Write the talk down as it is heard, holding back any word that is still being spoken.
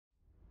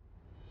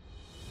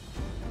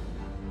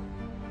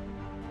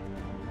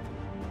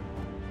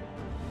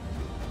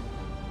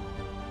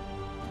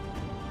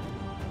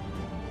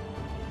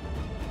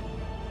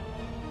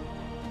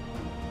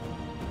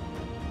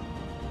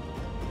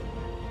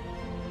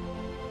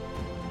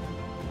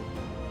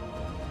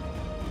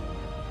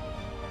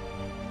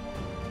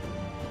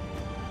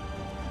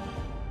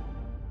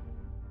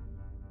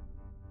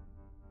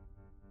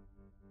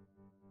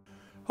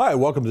Hi,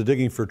 welcome to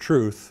Digging for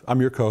Truth. I'm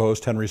your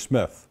co-host, Henry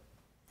Smith.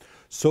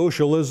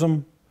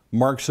 Socialism,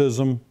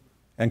 Marxism,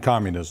 and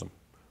communism.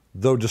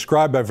 Though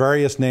described by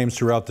various names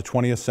throughout the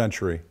 20th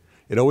century,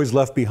 it always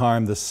left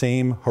behind the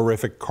same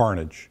horrific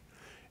carnage: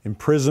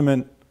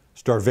 imprisonment,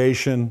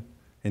 starvation,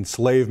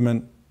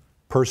 enslavement,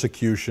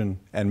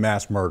 persecution, and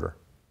mass murder.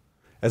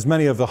 As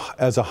many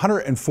as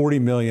 140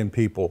 million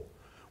people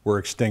were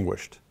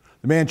extinguished.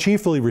 The man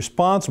chiefly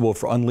responsible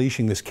for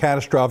unleashing this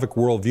catastrophic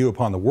worldview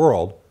upon the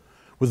world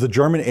was the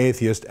German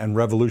atheist and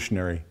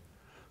revolutionary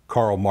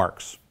Karl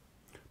Marx.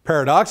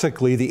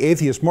 Paradoxically, the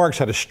atheist Marx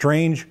had a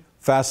strange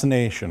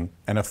fascination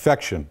and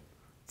affection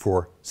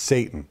for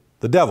Satan,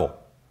 the devil.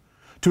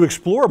 To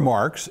explore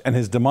Marx and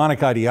his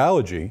demonic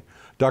ideology,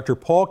 Dr.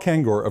 Paul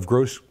Kengor of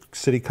Grove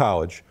City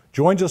College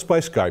joins us by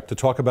Skype to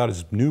talk about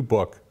his new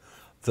book,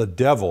 The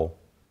Devil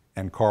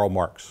and Karl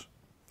Marx.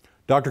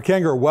 Dr.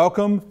 Kengor,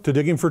 welcome to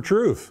Digging for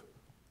Truth.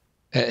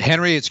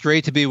 Henry, it's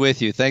great to be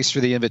with you. Thanks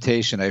for the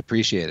invitation. I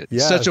appreciate it.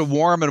 Yes. Such a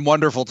warm and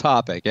wonderful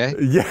topic, eh?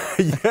 Yeah,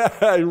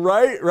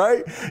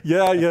 right.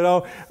 Yeah,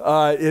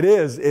 it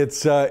is.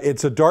 It's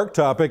a dark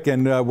topic,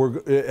 and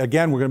we're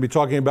going to be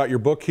talking about your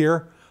book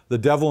here, The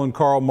Devil and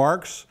Karl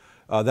Marx.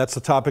 That's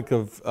the topic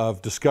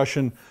of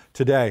discussion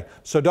today.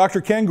 So, Dr.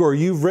 Kengor,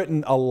 you've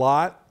written a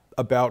lot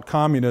about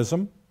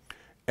communism,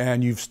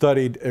 and you've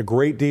studied a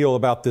great deal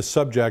about this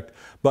subject,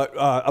 but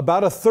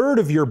about a third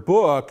of your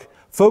book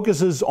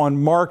focuses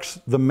on Marx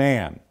the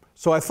man.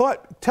 So I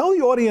thought, tell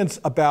the audience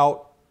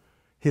about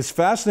his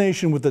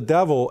fascination with the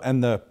devil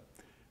and the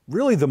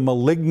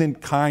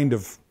malignant kind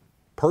of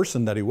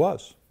person that he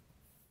was.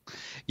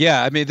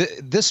 Yeah, I mean,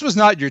 this was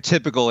not your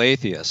typical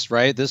atheist,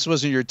 right? This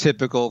wasn't your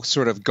typical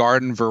sort of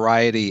garden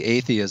variety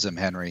atheism,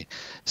 Henry.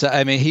 So,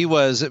 I mean,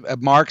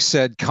 Marx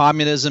said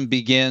communism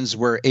begins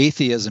where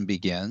atheism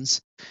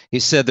begins.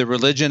 He said that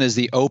religion is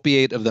the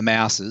opiate of the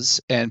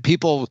masses, and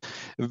people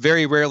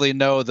very rarely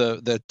know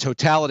the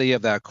totality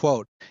of that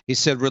quote. He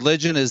said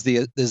religion is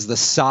the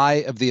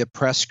sigh of the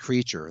oppressed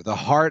creature, the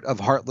heart of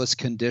heartless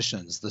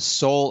conditions, the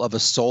soul of a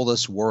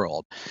soulless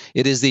world.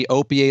 It is the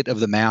opiate of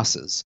the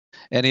masses.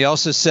 And he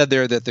also said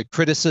there that the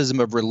criticism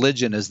of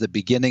religion is the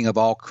beginning of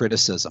all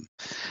criticism.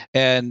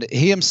 And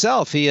he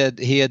himself, he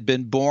had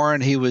been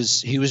born, he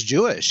was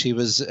Jewish. He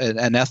was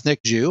an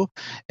ethnic Jew,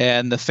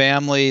 and the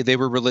family, they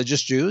were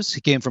religious Jews. He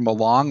came from a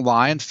long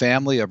line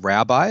family of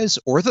rabbis,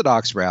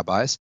 Orthodox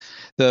rabbis.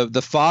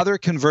 The father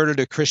converted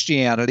to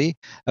Christianity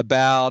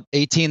about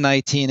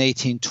 1819,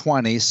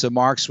 1820, so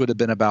Marx would have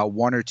been about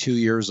 1 or 2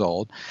 years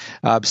old.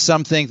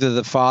 Some think that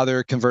the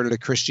father converted to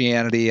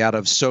Christianity out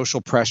of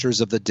social pressures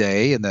of the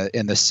day in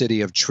the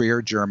city of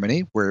Trier,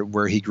 Germany,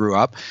 where he grew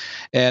up.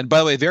 And by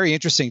the way, very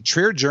interesting,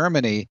 Trier,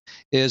 Germany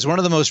is one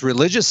of the most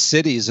religious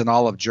cities in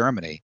all of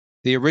Germany.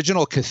 The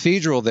original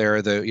cathedral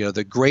there,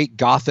 the great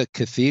Gothic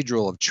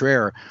cathedral of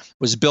Trier,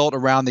 was built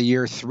around the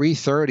year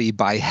 330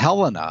 by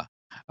Helena,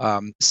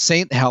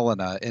 Saint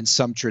Helena in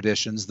some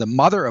traditions, the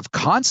mother of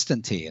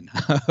Constantine,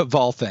 of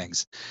all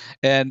things.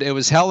 And it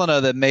was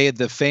Helena that made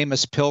the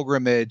famous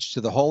pilgrimage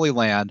to the Holy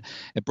Land.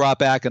 It brought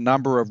back a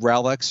number of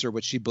relics, or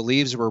what she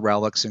believes were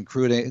relics,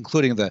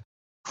 including the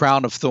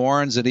crown of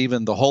thorns and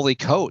even the holy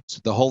coat,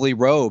 the holy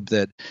robe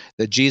that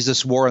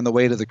Jesus wore on the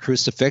way to the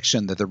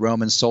crucifixion that the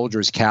Roman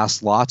soldiers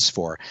cast lots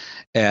for.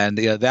 And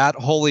that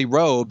holy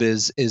robe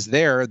is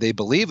there, they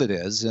believe it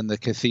is, in the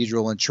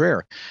cathedral in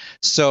Trier.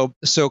 So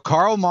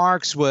Karl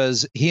Marx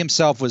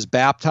himself was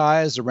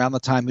baptized around the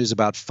time he was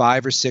about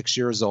 5 or 6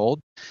 years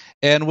old,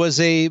 and was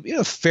a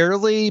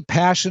fairly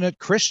passionate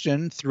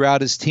Christian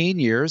throughout his teen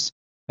years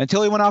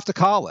until he went off to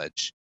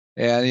college.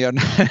 And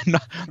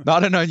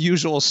not an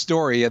unusual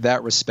story in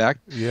that respect.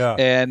 Yeah.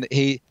 And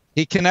he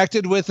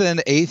connected with an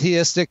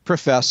atheistic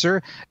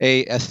professor,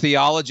 a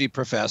theology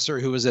professor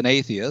who was an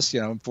atheist.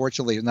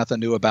 Unfortunately, nothing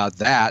new about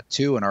that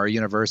too in our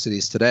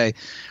universities today.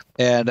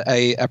 And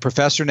a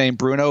professor named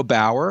Bruno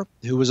Bauer,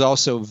 who was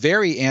also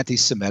very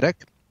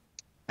anti-Semitic.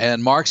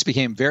 And Marx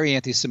became very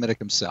anti-Semitic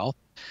himself.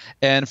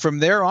 And from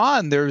there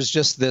on, there's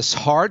just this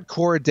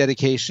hardcore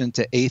dedication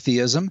to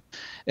atheism.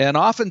 And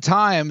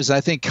oftentimes,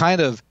 I think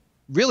kind of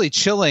really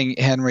chilling,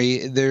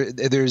 Henry,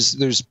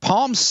 there's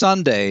Palm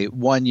Sunday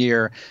one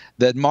year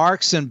that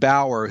Marx and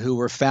Bauer, who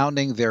were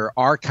founding their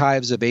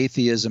Archives of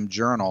Atheism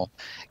journal,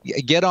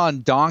 get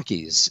on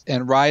donkeys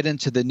and ride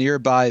into the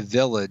nearby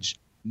village,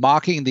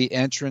 mocking the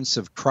entrance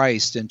of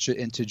Christ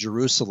into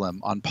Jerusalem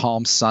on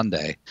Palm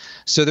Sunday.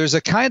 So there's a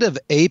kind of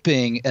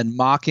aping and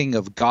mocking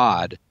of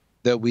God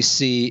that we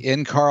see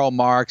in Karl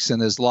Marx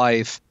and his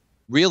life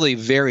really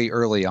very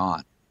early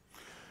on.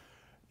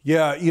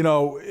 Yeah,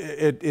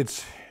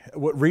 it's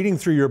reading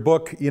through your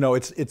book,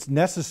 it's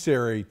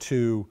necessary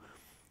to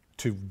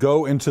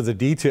go into the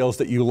details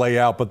that you lay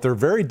out, but they're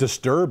very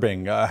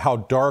disturbing, how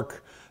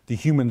dark the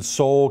human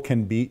soul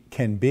can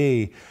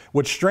be.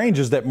 What's strange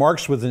is that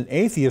Marx was an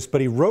atheist,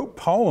 but he wrote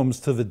poems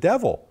to the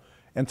devil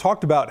and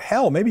talked about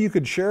hell. Maybe you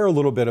could share a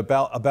little bit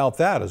about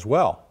that as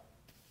well.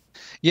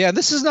 Yeah,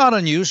 this is not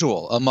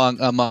unusual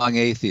among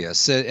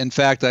atheists. In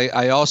fact,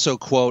 I also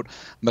quote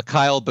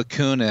Mikhail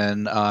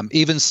Bakunin,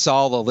 even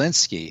Saul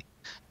Alinsky,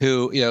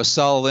 who,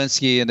 Saul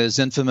Alinsky in his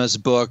infamous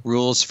book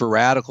Rules for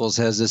Radicals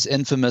has this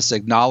infamous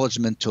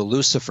acknowledgement to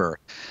Lucifer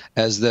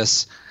as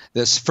this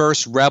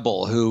first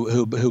rebel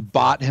who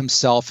bought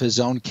himself his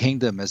own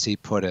kingdom, as he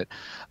put it.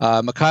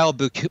 Mikhail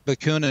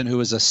Bakunin, who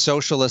was a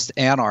socialist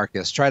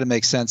anarchist, try to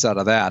make sense out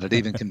of that. It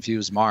even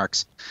confused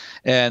Marx.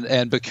 And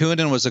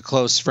Bakunin was a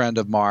close friend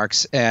of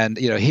Marx, and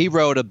he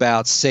wrote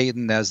about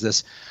Satan as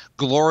this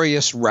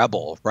glorious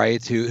rebel,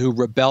 right, who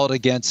rebelled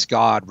against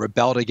God,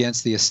 rebelled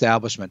against the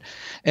establishment.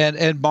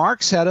 And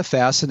Marx had a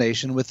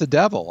fascination with the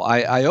devil.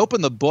 I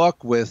opened the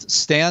book with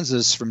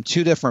stanzas from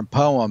two different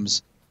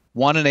poems,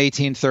 one in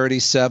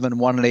 1837,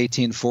 one in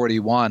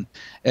 1841.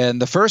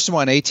 And the first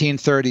one,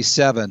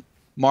 1837,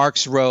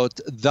 Marx wrote,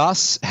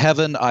 "Thus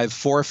heaven I've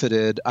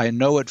forfeited, I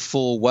know it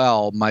full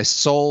well, my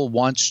soul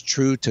once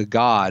true to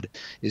God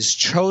is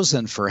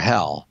chosen for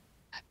hell."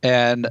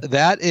 And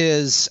that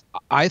is,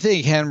 I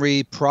think,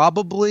 Henry,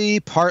 probably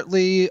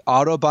partly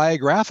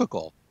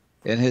autobiographical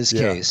in his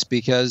case,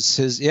 because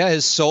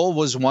his soul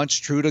was once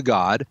true to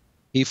God.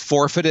 He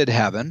forfeited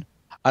heaven.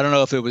 I don't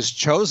know if it was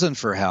chosen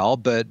for hell,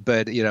 but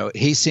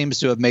he seems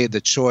to have made the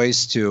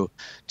choice to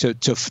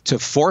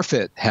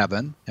forfeit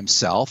heaven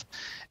himself.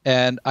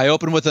 And I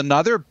open with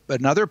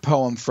another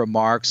poem from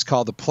Marx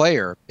called "The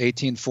Player,"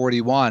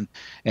 1841,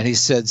 and he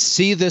said,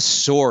 "See this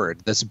sword,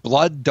 this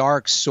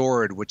blood-dark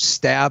sword, which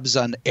stabs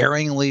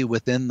unerringly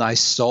within thy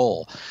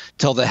soul,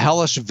 till the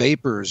hellish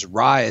vapors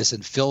rise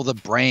and fill the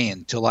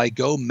brain, till I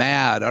go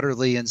mad,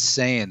 utterly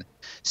insane.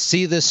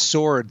 See this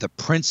sword, the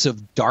prince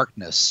of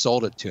darkness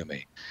sold it to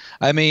me."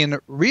 I mean,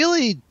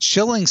 really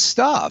chilling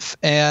stuff.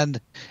 And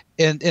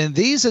in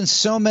these and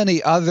so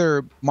many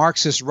other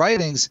Marxist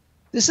writings,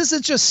 this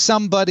isn't just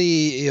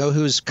somebody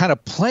who's kind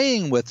of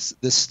playing with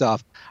this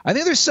stuff. I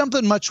think there's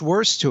something much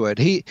worse to it.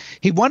 He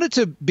wanted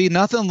to be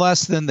nothing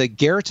less than the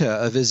Goethe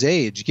of his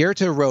age.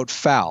 Goethe wrote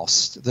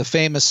Faust, the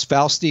famous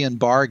Faustian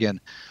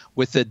bargain,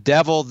 with the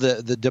devil,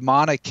 the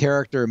demonic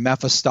character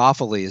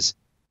Mephistopheles.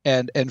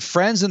 And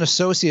friends and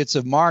associates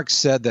of Marx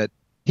said that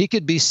he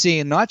could be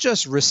seen not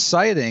just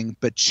reciting,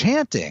 but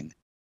chanting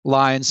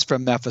lines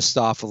from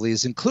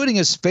Mephistopheles, including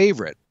his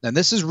favorite. And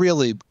this is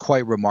really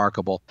quite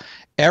remarkable.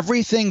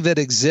 "Everything that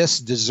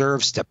exists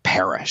deserves to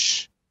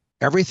perish.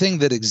 Everything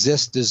that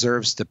exists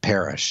deserves to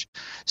perish."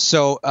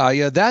 So,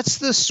 that's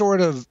the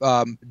sort of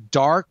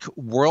dark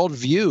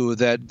worldview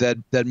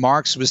that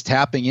Marx was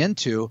tapping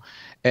into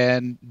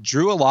and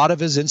drew a lot of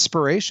his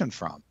inspiration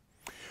from.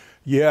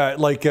 Yeah,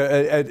 like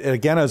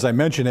again, as I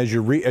mentioned, as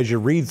you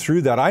read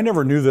through that, I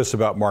never knew this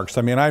about Marx.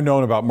 I mean, I've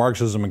known about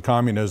Marxism and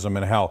communism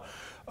and how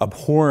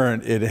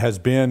abhorrent it has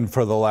been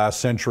for the last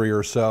century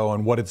or so,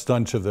 and what it's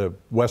done to the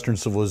Western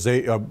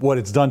civilization, what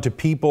it's done to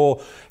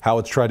people, how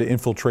it's tried to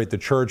infiltrate the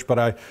church.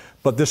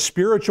 But the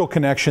spiritual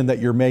connection that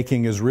you're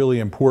making is really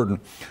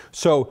important.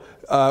 So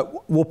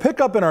we'll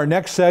pick up in our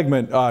next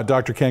segment,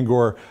 Dr.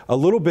 Kengor, a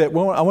little bit.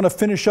 I want to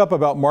finish up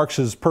about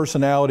Marx's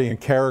personality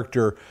and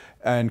character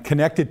and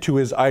connected to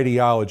his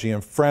ideology.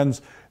 And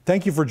friends,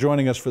 thank you for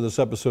joining us for this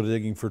episode of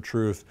Digging for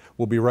Truth.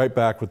 We'll be right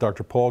back with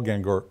Dr. Paul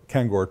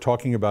Kengor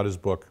talking about his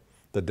book,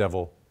 The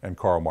Devil and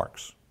Karl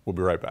Marx. We'll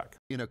be right back.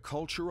 In a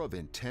culture of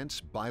intense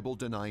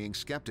Bible-denying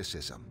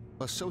skepticism,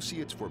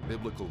 Associates for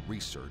Biblical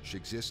Research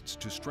exists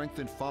to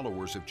strengthen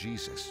followers of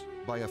Jesus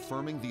by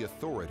affirming the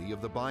authority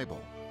of the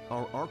Bible.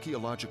 Our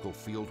archaeological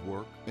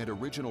fieldwork and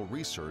original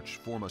research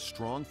form a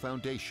strong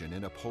foundation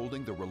in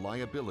upholding the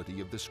reliability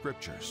of the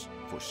Scriptures.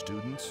 For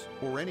students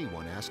or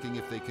anyone asking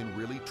if they can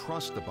really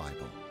trust the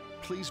Bible,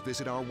 please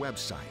visit our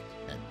website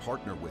and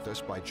partner with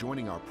us by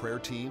joining our prayer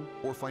team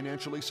or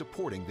financially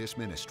supporting this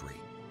ministry.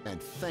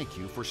 And thank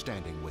you for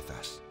standing with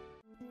us.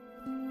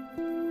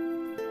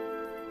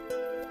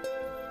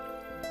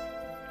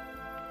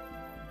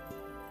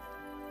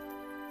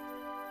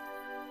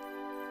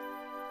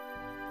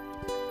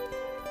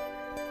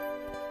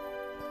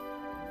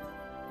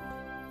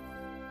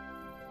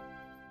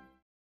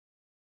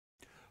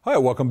 Hi,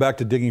 welcome back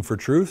to Digging for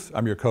Truth.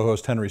 I'm your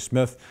co-host, Henry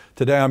Smith.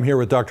 Today I'm here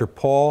with Dr.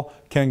 Paul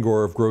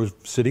Kengor of Grove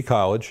City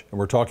College, and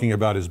we're talking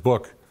about his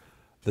book,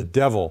 The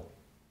Devil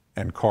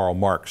and Karl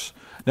Marx.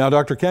 Now,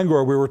 Dr.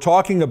 Kengor, we were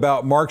talking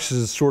about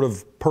Marx's sort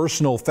of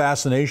personal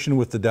fascination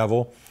with the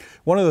devil.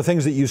 One of the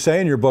things that you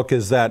say in your book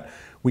is that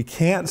we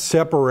can't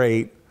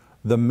separate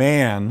the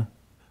man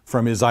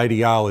from his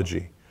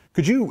ideology.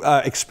 Could you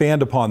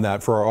expand upon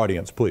that for our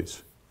audience,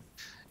 please?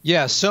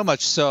 Yeah, so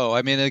much so.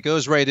 I mean, it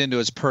goes right into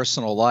his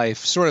personal life,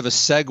 sort of a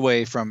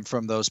segue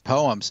from those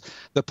poems.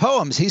 The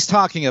poems, he's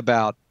talking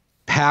about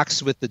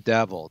pacts with the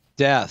devil,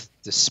 death,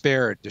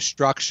 despair,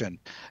 destruction.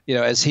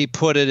 As he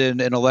put it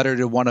in a letter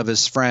to one of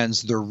his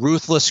friends, the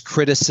ruthless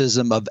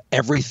criticism of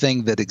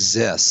everything that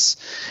exists.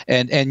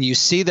 And you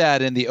see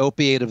that in the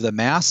Opiate of the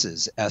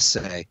Masses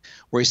essay,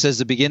 where he says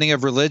the beginning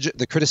of religion,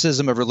 the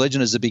criticism of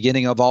religion is the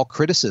beginning of all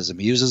criticism.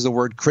 He uses the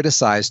word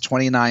criticize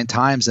 29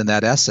 times in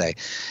that essay.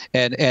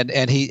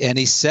 And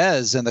he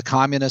says in the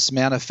Communist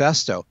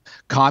Manifesto,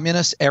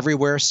 communists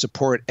everywhere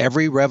support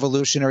every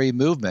revolutionary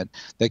movement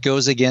that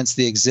goes against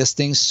the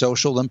existing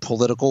social and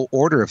political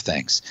order of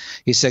things.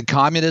 He said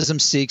communism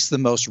seeks the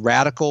most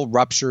radical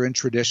rupture in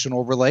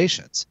traditional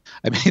relations.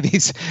 I mean,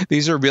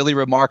 these are really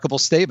remarkable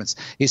statements.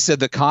 He said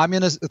the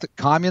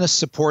communists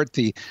support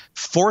the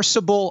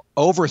forcible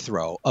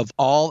overthrow of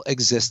all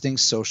existing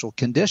social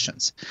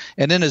conditions.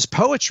 And in his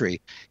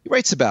poetry, he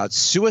writes about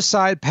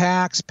suicide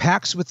pacts,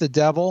 pacts with the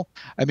devil.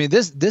 I mean,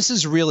 this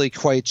is really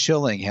quite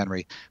chilling,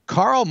 Henry.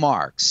 Karl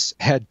Marx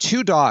had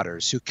two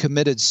daughters who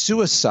committed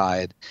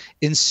suicide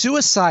in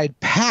suicide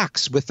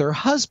pacts with their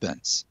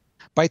husbands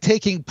by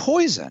taking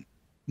poison.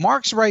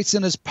 Marx writes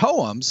in his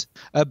poems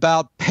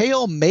about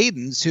pale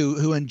maidens who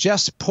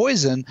ingest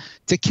poison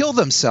to kill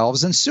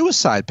themselves in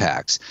suicide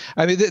pacts.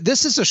 I mean,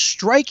 this is a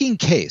striking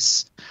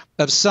case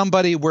of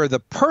somebody where the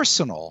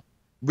personal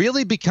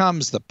really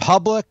becomes the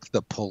public,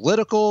 the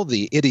political,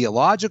 the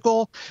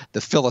ideological,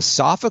 the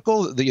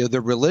philosophical,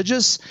 the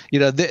religious.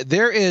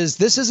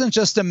 This isn't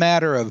just a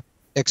matter of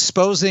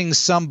exposing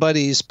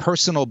somebody's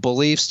personal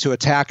beliefs to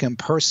attack him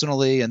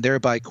personally and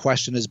thereby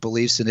question his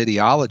beliefs and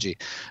ideology.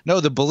 No,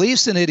 the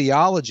beliefs and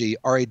ideology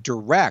are a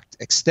direct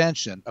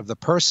extension of the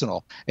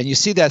personal, and you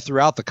see that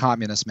throughout the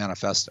Communist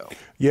Manifesto.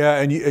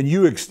 Yeah, and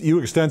you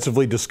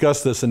extensively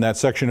discuss this in that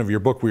section of your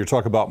book where you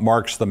talk about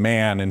Marx the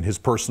man and his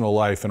personal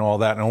life and all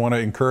that. And I want to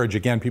encourage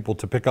again people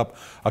to pick up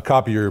a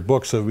copy of your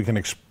book so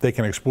they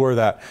can explore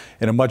that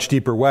in a much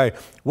deeper way.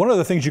 One of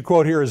the things you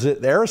quote here is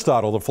that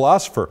Aristotle, the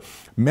philosopher,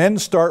 men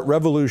start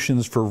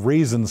revolutions for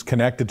reasons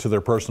connected to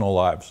their personal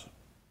lives.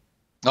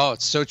 Oh,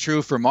 it's so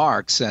true for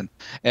Marx, and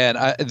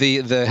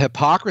the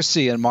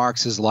hypocrisy in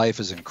Marx's life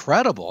is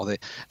incredible.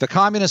 The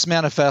Communist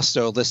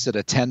Manifesto listed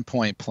a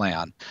 10-point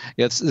plan.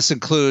 This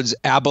includes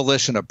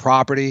abolition of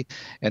property.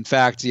 In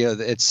fact,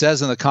 it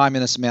says in the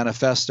Communist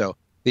Manifesto,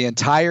 the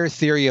entire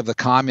theory of the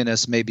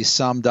communists may be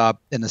summed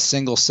up in a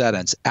single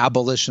sentence: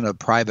 abolition of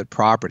private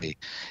property.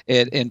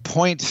 In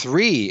point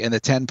 3 in the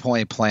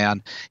 10-point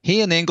plan, he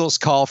and Engels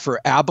call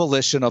for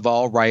abolition of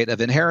all right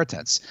of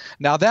inheritance.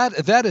 Now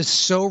that is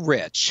so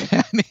rich.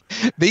 I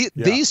mean,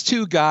 these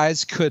two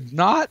guys could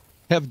not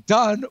have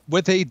done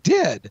what they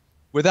did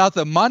without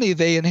the money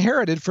they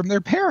inherited from their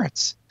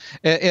parents.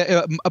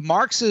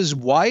 Marx's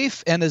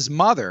wife and his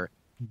mother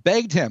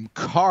begged him,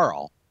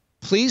 Karl,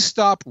 please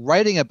stop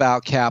writing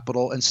about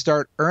capital and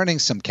start earning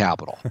some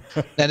capital.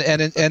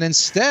 And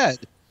instead,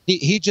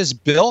 he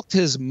just bilked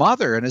his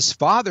mother and his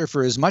father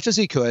for as much as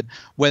he could.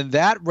 When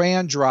that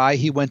ran dry,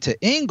 he went to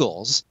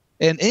Engels,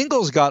 and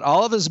Engels got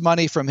all of his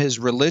money from his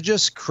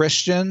religious,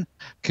 Christian,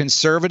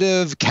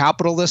 conservative,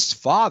 capitalist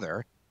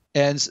father.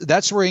 And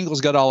that's where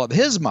Engels got all of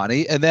his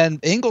money. And then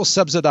Engels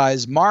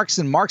subsidized Marx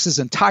and Marx's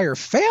entire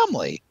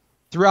family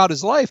throughout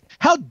his life.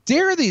 How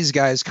dare these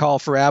guys call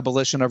for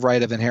abolition of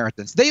right of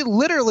inheritance? They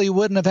literally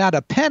wouldn't have had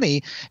a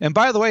penny. And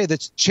by the way, the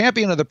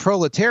champion of the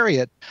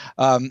proletariat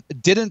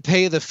didn't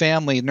pay the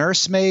family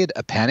nursemaid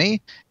a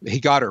penny. He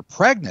got her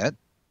pregnant.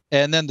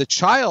 And then the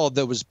child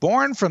that was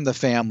born from the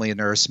family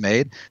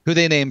nursemaid, who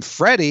they named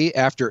Freddie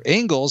after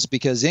Engels,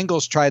 because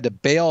Engels tried to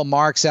bail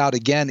Marx out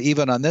again,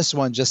 even on this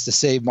one, just to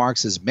save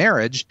Marx's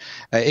marriage.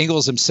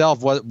 Engels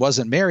himself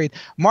wasn't married.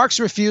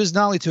 Marx refused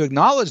not only to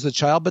acknowledge the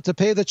child, but to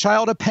pay the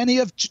child a penny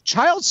of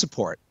child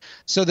support.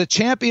 So the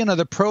champion of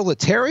the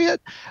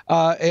proletariat,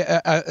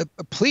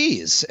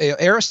 please,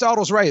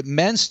 Aristotle's right.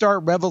 Men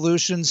start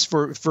revolutions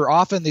for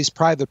often these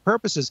private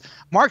purposes.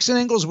 Marx and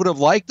Engels would have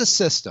liked a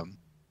system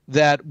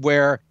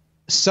where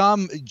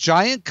some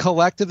giant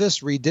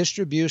collectivist,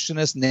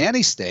 redistributionist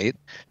nanny state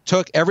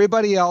took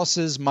everybody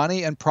else's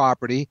money and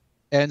property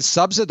and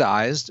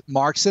subsidized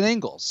Marx and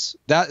Engels.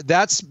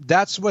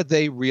 That's what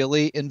they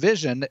really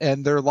envisioned,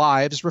 and their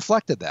lives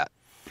reflected that.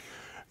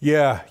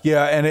 Yeah,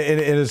 and it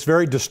is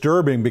very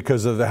disturbing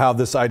because of how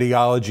this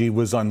ideology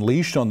was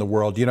unleashed on the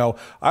world. You know,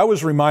 I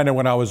was reminded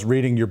when I was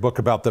reading your book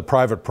about the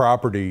private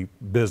property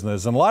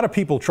business, and a lot of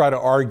people try to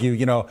argue,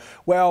 you know,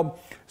 well,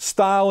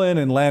 Stalin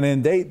and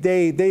Lenin,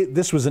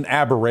 this was an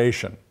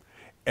aberration.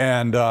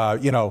 And,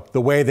 you know, the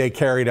way they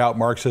carried out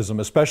Marxism,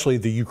 especially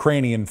the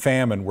Ukrainian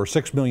famine where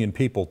 6 million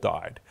people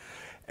died.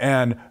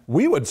 And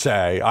I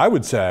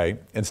would say,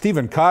 and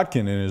Stephen Kotkin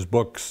in his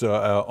books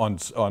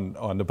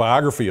on the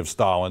biography of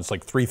Stalin, it's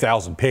like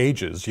 3,000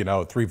 pages, you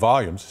know, 3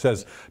 volumes,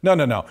 says,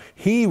 no.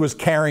 He was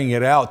carrying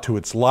it out to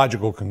its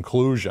logical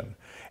conclusion.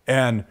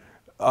 And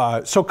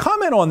so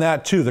comment on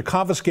that too, the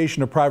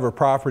confiscation of private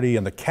property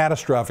and the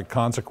catastrophic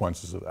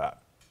consequences of that.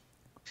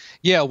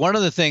 Yeah, one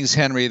of the things,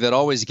 Henry, that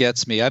always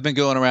gets me, I've been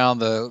going around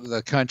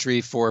the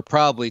country for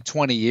probably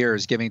 20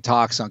 years giving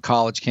talks on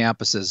college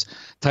campuses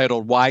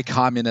titled Why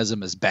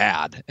Communism is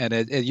Bad. And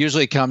it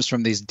usually comes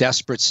from these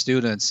desperate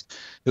students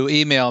who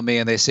email me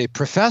and they say,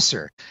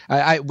 Professor,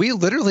 we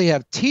literally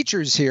have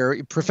teachers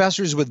here,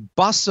 professors with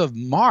busts of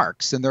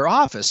Marx in their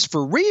office,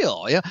 for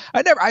real. Yeah,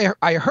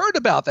 I heard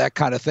about that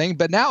kind of thing,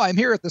 but now I'm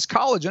here at this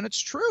college and it's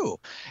true.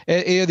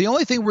 The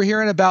only thing we're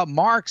hearing about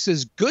Marx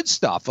is good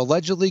stuff,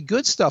 allegedly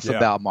good stuff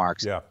about Marx.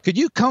 Yeah. Could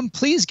you come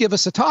please give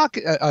us a talk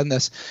on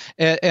this?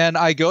 And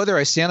I go there,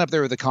 I stand up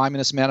there with the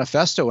Communist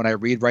Manifesto and I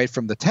read right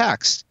from the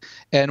text.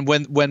 And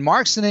when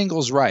Marx and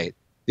Engels write,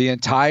 the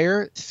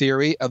entire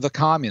theory of the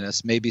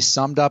communists may be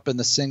summed up in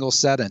the single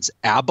sentence,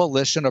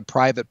 abolition of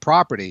private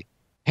property.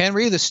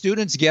 Henry, the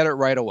students get it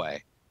right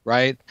away,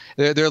 right?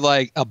 They're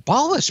like,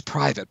 abolish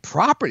private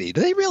property.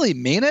 Do they really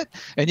mean it?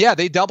 And yeah,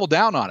 they double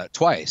down on it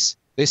twice.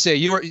 They say,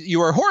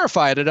 you are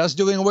horrified at us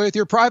doing away with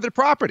your private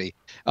property.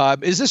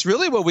 Is this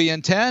really what we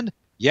intend?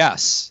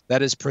 Yes,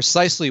 that is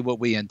precisely what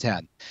we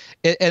intend.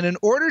 And in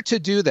order to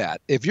do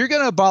that, if you're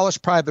going to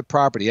abolish private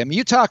property, I mean,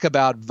 you talk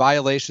about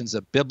violations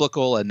of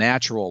biblical and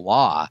natural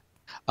law,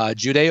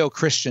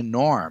 Judeo-Christian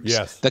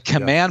norms, the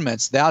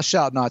commandments, thou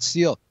shalt not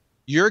steal.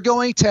 You're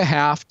going to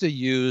have to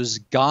use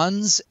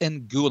guns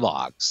and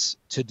gulags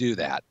to do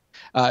that.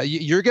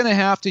 You're going to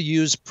have to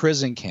use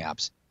prison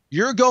camps.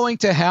 You're going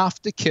to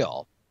have to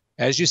kill,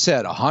 as you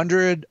said,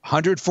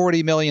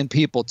 140 million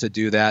people to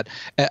do that.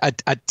 A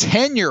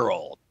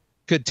 10-year-old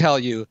could tell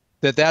you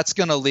that that's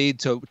going to lead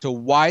to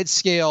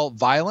wide-scale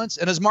violence.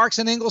 And as Marx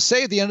and Engels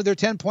say at the end of their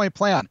 10-point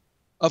plan,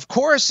 of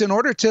course, in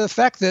order to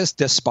effect this,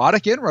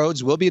 despotic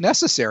inroads will be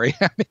necessary.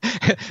 I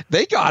mean,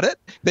 they got it.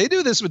 They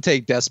knew this would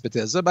take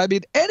despotism. I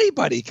mean,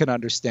 anybody can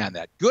understand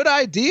that. Good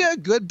idea,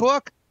 good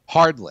book?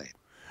 Hardly.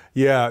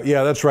 Yeah,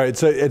 that's right.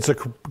 It's a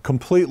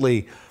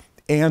completely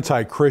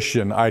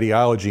anti-Christian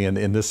ideology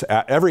in this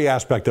every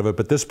aspect of it,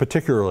 but this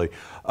particularly.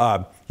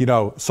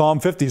 Psalm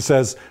 50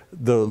 says,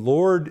 the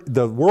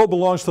world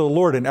belongs to the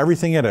Lord and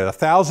everything in it,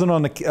 1,000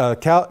 on the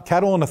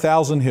cattle on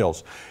 1,000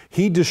 hills.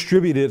 He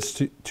distributed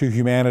it to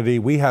humanity.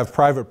 We have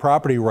private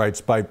property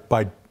rights by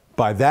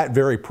that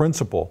very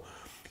principle.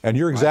 And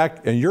you're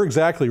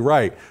exactly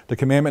right. The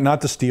commandment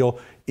not to steal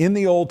in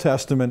the Old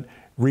Testament,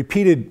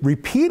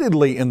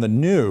 repeatedly in the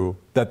New,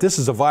 that this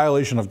is a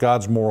violation of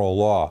God's moral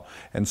law.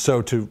 And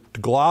so to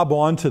glob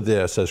onto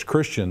this as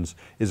Christians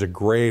is a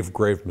grave,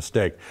 grave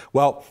mistake.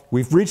 Well,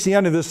 we've reached the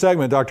end of this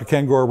segment, Dr.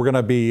 Kengor. We're going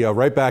to be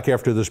right back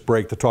after this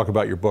break to talk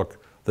about your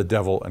book, The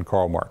Devil and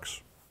Karl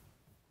Marx.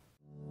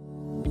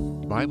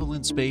 Bible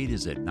and Spade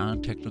is a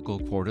non-technical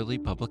quarterly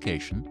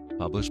publication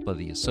published by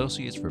the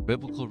Associates for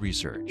Biblical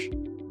Research.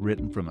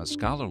 Written from a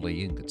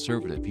scholarly and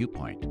conservative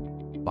viewpoint,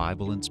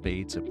 Bible and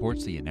Spade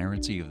supports the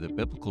inerrancy of the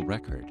biblical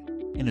record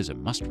and is a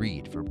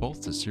must-read for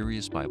both the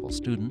serious Bible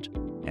student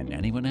and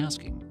anyone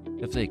asking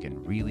if they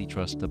can really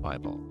trust the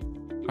Bible.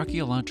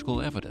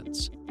 Archaeological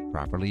evidence,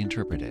 properly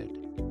interpreted,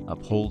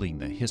 upholding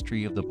the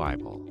history of the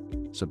Bible.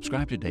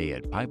 Subscribe today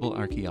at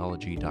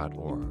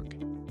BibleArchaeology.org.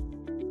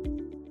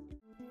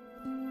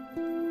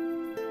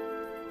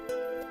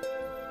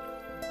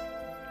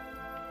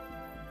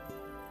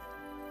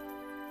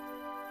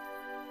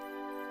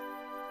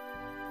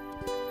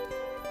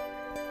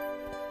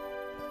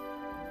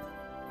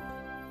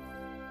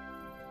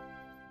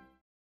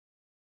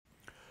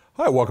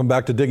 Hi, welcome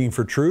back to Digging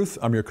for Truth.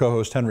 I'm your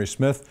co-host, Henry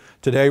Smith.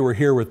 Today we're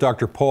here with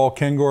Dr. Paul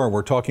Kengor, and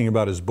we're talking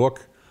about his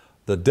book,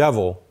 The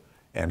Devil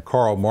and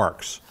Karl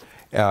Marx.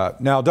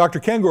 Now, Dr.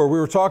 Kengor, we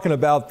were talking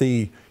about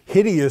the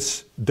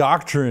hideous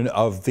doctrine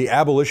of the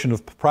abolition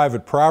of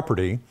private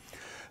property.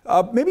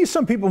 Maybe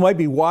some people might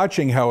be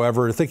watching,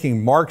 however,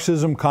 thinking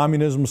Marxism,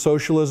 communism,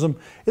 socialism,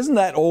 isn't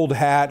that old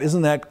hat?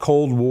 Isn't that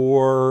Cold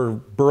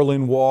War?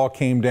 Berlin Wall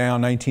came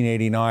down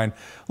 1989.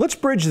 Let's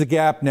bridge the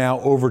gap now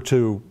over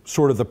to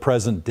sort of the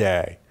present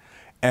day.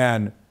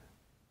 And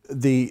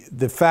the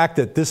fact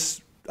that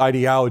this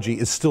ideology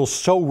is still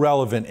so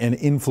relevant and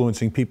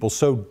influencing people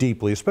so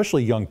deeply,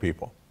 especially young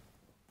people.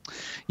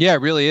 Yeah,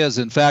 it really is.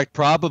 In fact,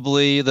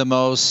 probably the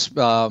most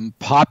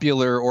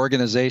popular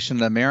organization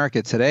in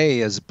America today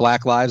is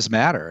Black Lives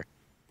Matter.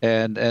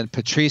 And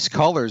Patrisse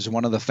Cullors,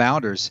 one of the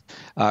founders,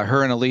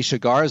 her and Alicia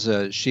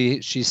Garza,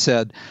 she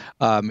said,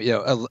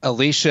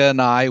 Alicia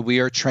and I, we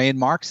are trained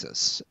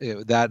Marxists.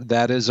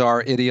 That is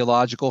our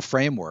ideological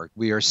framework.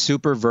 We are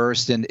super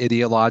versed in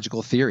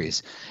ideological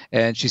theories.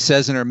 And she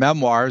says in her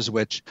memoirs,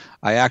 which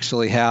I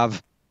actually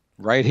have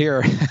right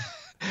here,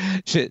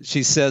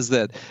 she says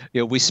that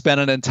we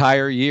spent an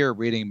entire year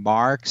reading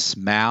Marx,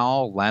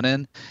 Mao,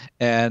 Lenin.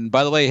 And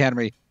by the way,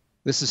 Henry,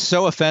 this is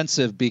so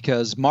offensive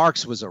because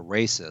Marx was a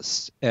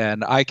racist,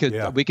 and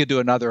we could do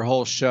another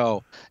whole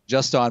show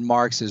just on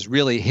Marx's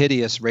really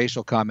hideous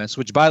racial comments,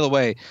 which, by the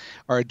way,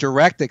 are a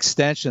direct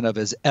extension of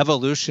his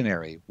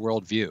evolutionary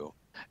worldview.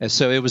 And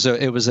so it was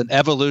an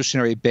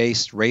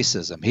evolutionary-based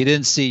racism. He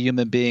didn't see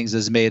human beings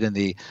as made in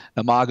the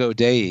imago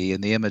Dei,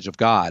 in the image of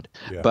God,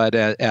 but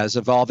as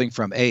evolving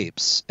from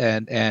apes.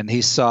 And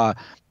he saw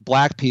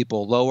black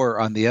people lower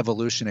on the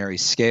evolutionary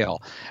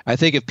scale. I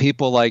think if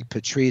people like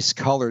Patrisse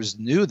Cullors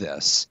knew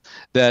this,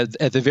 that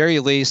at the very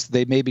least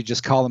they maybe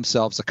just call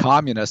themselves a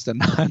communist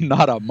and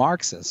not a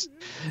Marxist.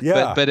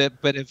 Yeah.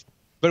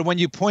 But when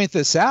you point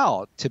this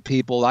out to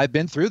people, I've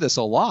been through this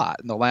a lot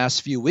in the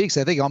last few weeks.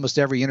 I think almost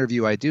every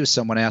interview I do,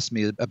 someone asks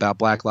me about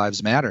Black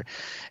Lives Matter.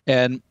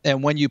 And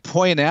when you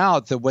point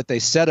out that what they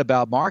said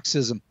about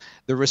Marxism,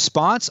 the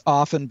response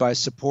often by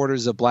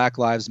supporters of Black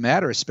Lives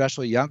Matter,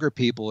 especially younger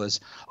people,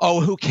 is,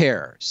 oh, who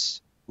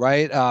cares,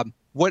 right?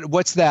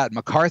 What's that,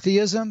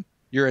 McCarthyism?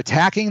 You're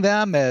attacking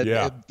them at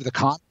the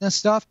communist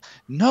stuff?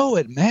 No,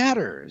 it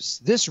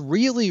matters. This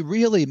really,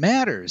 really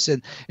matters.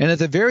 And at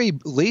the very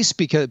least,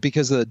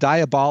 because of the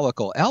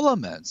diabolical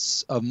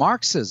elements of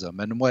Marxism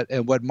and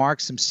what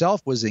Marx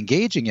himself was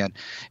engaging in.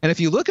 And if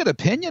you look at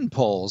opinion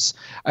polls,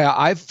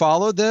 I've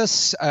followed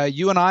this.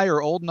 You and I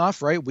are old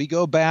enough, right? We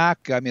go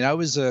back. I mean, I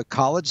was a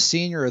college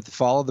senior at the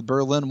fall of the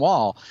Berlin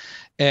Wall.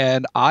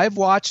 And I've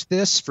watched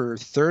this for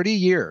 30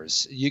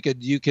 years. You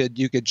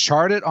could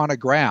chart it on a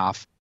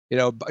graph.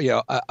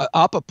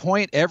 Up a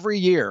point every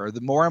year, the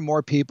more and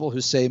more people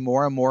who say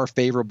more and more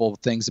favorable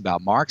things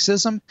about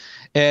Marxism,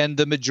 and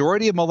the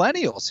majority of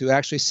millennials who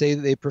actually say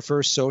that they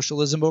prefer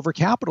socialism over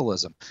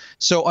capitalism.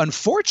 So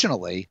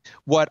unfortunately,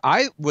 what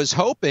I was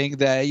hoping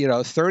that,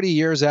 30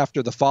 years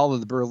after the fall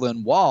of the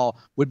Berlin Wall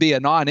would be a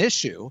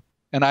non-issue,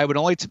 and I would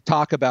only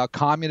talk about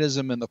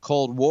communism and the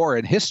Cold War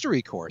in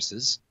history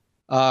courses,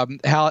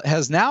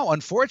 has now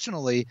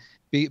unfortunately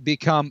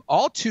become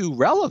all too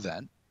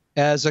relevant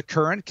as a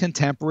current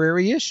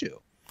contemporary issue.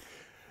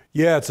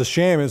 Yeah, it's a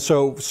shame. And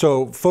so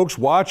folks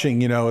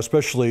watching,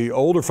 especially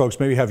older folks,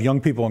 maybe have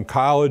young people in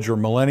college or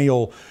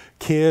millennial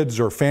kids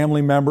or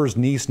family members,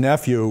 niece,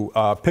 nephew,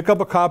 pick up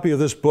a copy of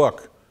this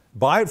book,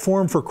 buy it for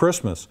them for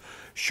Christmas,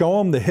 show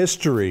them the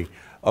history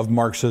of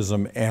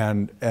Marxism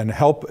and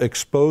help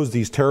expose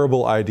these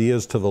terrible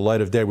ideas to the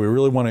light of day. We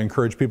really want to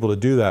encourage people to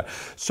do that.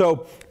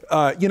 So,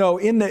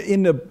 in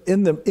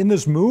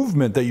this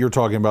movement that you're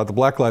talking about, the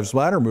Black Lives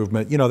Matter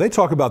movement, they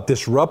talk about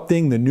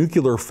disrupting the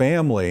nuclear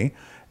family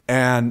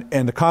and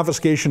the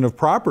confiscation of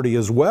property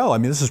as well. I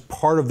mean, this is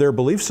part of their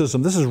belief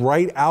system. This is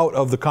right out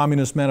of the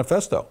Communist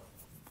Manifesto.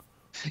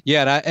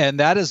 Yeah, and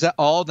that has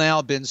all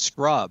now been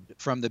scrubbed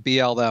from the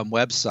BLM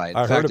website.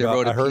 I heard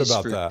about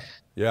that.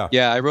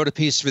 Yeah, I wrote a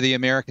piece for the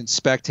American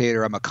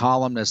Spectator. I'm a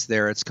columnist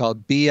there. It's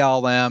called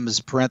BLM's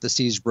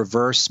parentheses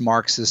reverse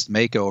Marxist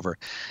makeover.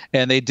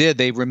 And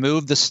they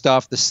removed the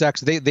stuff, the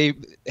section. They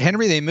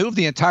moved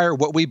the entire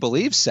what we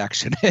believe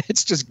section.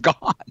 It's just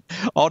gone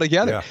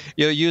altogether.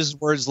 Yeah. Use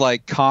words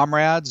like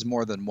comrades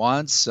more than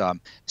once,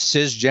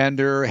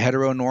 cisgender,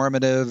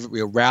 heteronormative,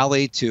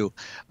 rally to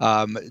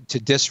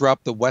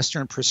disrupt the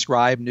Western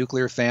prescribed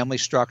nuclear family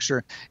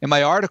structure. In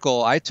my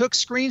article, I took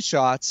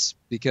screenshots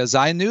because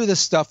I knew this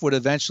stuff would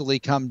eventually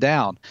come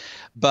down.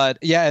 But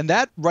yeah, and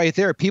that right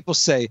there, people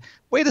say,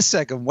 wait a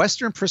second,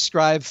 Western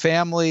prescribed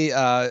family,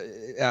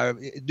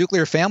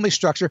 nuclear family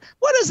structure,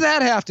 what does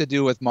that have to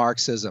do with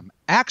Marxism?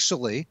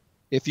 Actually,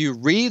 if you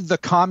read the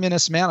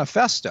Communist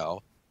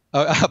Manifesto,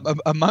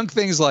 among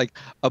things like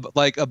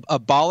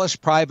abolish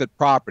private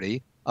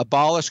property,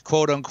 abolish,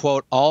 quote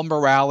unquote, all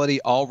morality,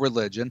 all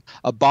religion,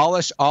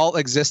 abolish all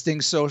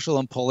existing social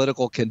and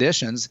political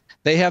conditions,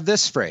 they have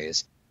this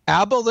phrase,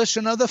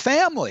 abolition of the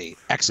family,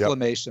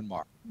 exclamation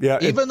mark. Yeah,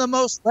 even the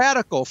most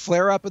radical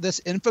flare up of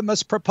this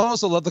infamous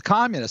proposal of the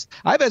communists.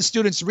 I've had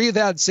students read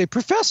that and say,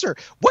 Professor,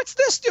 what's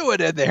this doing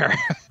in there?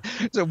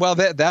 So, well,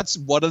 that's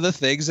one of the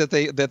things that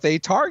they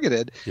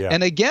targeted. Yeah.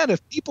 And again,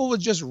 if people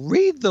would just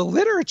read the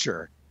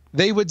literature,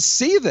 they would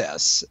see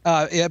this.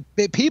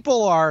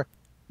 People are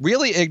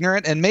really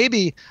ignorant, and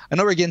maybe, I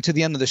know we're getting to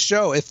the end of the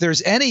show, if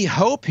there's any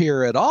hope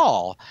here at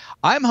all,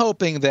 I'm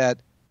hoping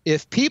that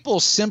if people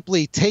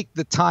simply take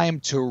the time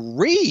to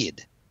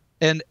read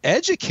and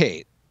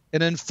educate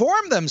and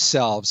inform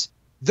themselves,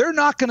 they're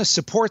not going to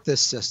support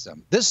this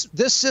system. This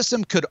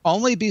system could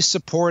only be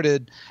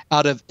supported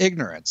out of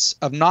ignorance,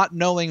 of not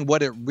knowing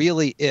what it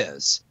really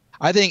is.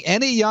 I think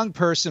any young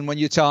person, when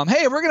you tell them,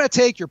 hey, we're going to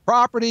take your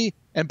property,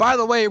 and by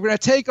the way, we're going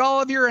to take all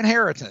of your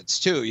inheritance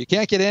too. You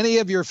can't get any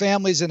of your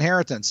family's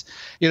inheritance.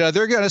 They're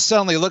going to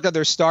suddenly look at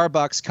their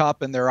Starbucks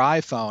cup and their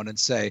iPhone and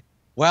say,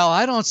 well,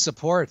 I don't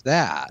support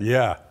that.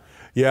 Yeah.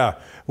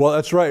 Well,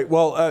 that's right.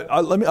 Well,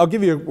 I'll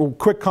give you a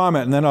quick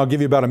comment, and then I'll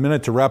give you about a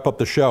minute to wrap up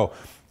the show.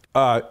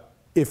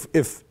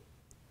 If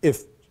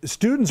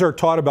students are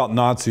taught about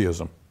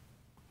Nazism,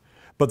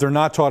 but they're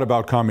not taught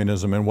about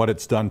communism and what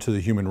it's done to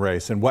the human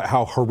race and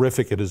how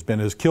horrific it has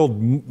been, it has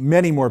killed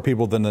many more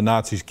people than the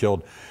Nazis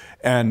killed,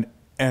 and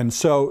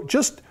so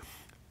just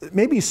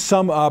maybe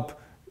sum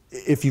up,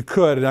 if you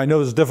could, and I know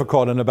this is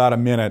difficult, in about a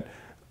minute.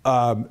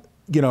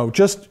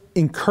 Just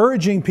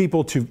encouraging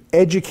people to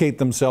educate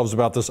themselves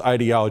about this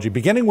ideology,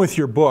 beginning with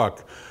your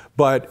book,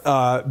 but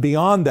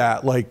beyond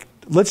that,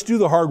 let's do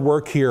the hard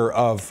work here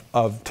of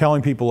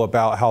telling people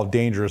about how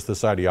dangerous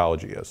this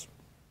ideology is.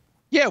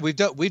 Yeah, we've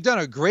done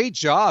a great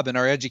job in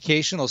our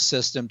educational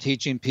system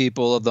teaching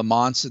people of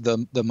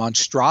the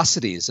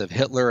monstrosities of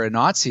Hitler and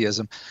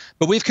Nazism,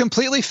 but we've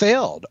completely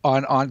failed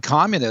on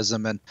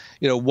communism. And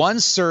one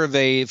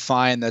survey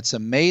find that's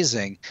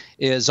amazing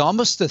is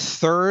almost a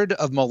third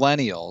of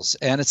millennials,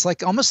 and it's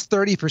like almost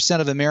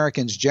 30% of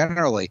Americans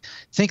generally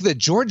think that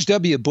George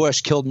W. Bush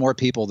killed more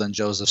people than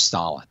Joseph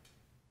Stalin.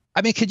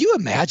 I mean, could you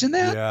imagine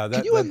that? Yeah,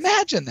 can you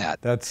imagine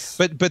that?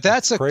 But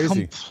that's a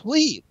crazy.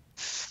 Complete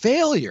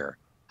failure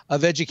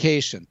of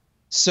education.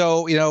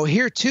 So,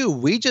 here too,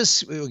 we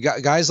just,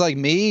 guys like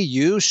me,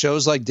 you,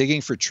 shows like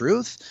Digging for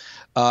Truth,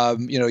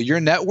 your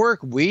network,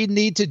 we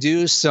need to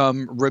do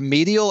some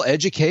remedial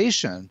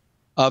education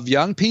of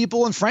young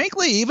people, and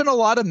frankly, even a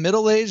lot of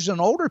middle-aged and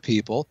older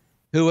people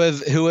who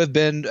have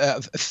been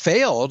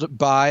failed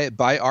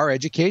by our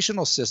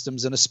educational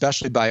systems, and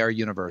especially by our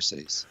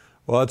universities.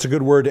 Well, that's a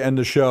good word to end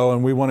the show,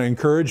 and we want to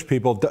encourage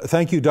people.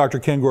 Thank you, Dr.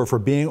 Kengor, for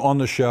being on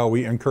the show.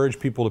 We encourage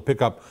people to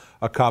pick up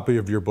a copy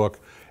of your book,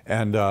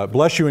 and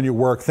bless you in your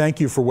work. Thank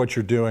you for what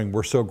you're doing.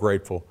 We're so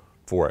grateful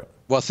for it.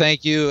 Well,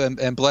 thank you,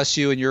 and bless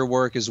you in your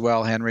work as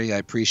well, Henry. I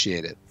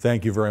appreciate it.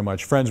 Thank you very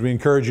much. Friends, we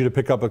encourage you to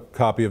pick up a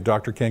copy of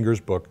Dr. Kengor's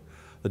book,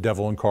 The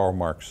Devil and Karl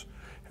Marx,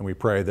 and we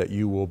pray that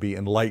you will be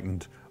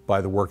enlightened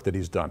by the work that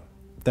he's done.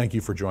 Thank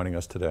you for joining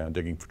us today on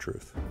Digging for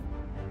Truth.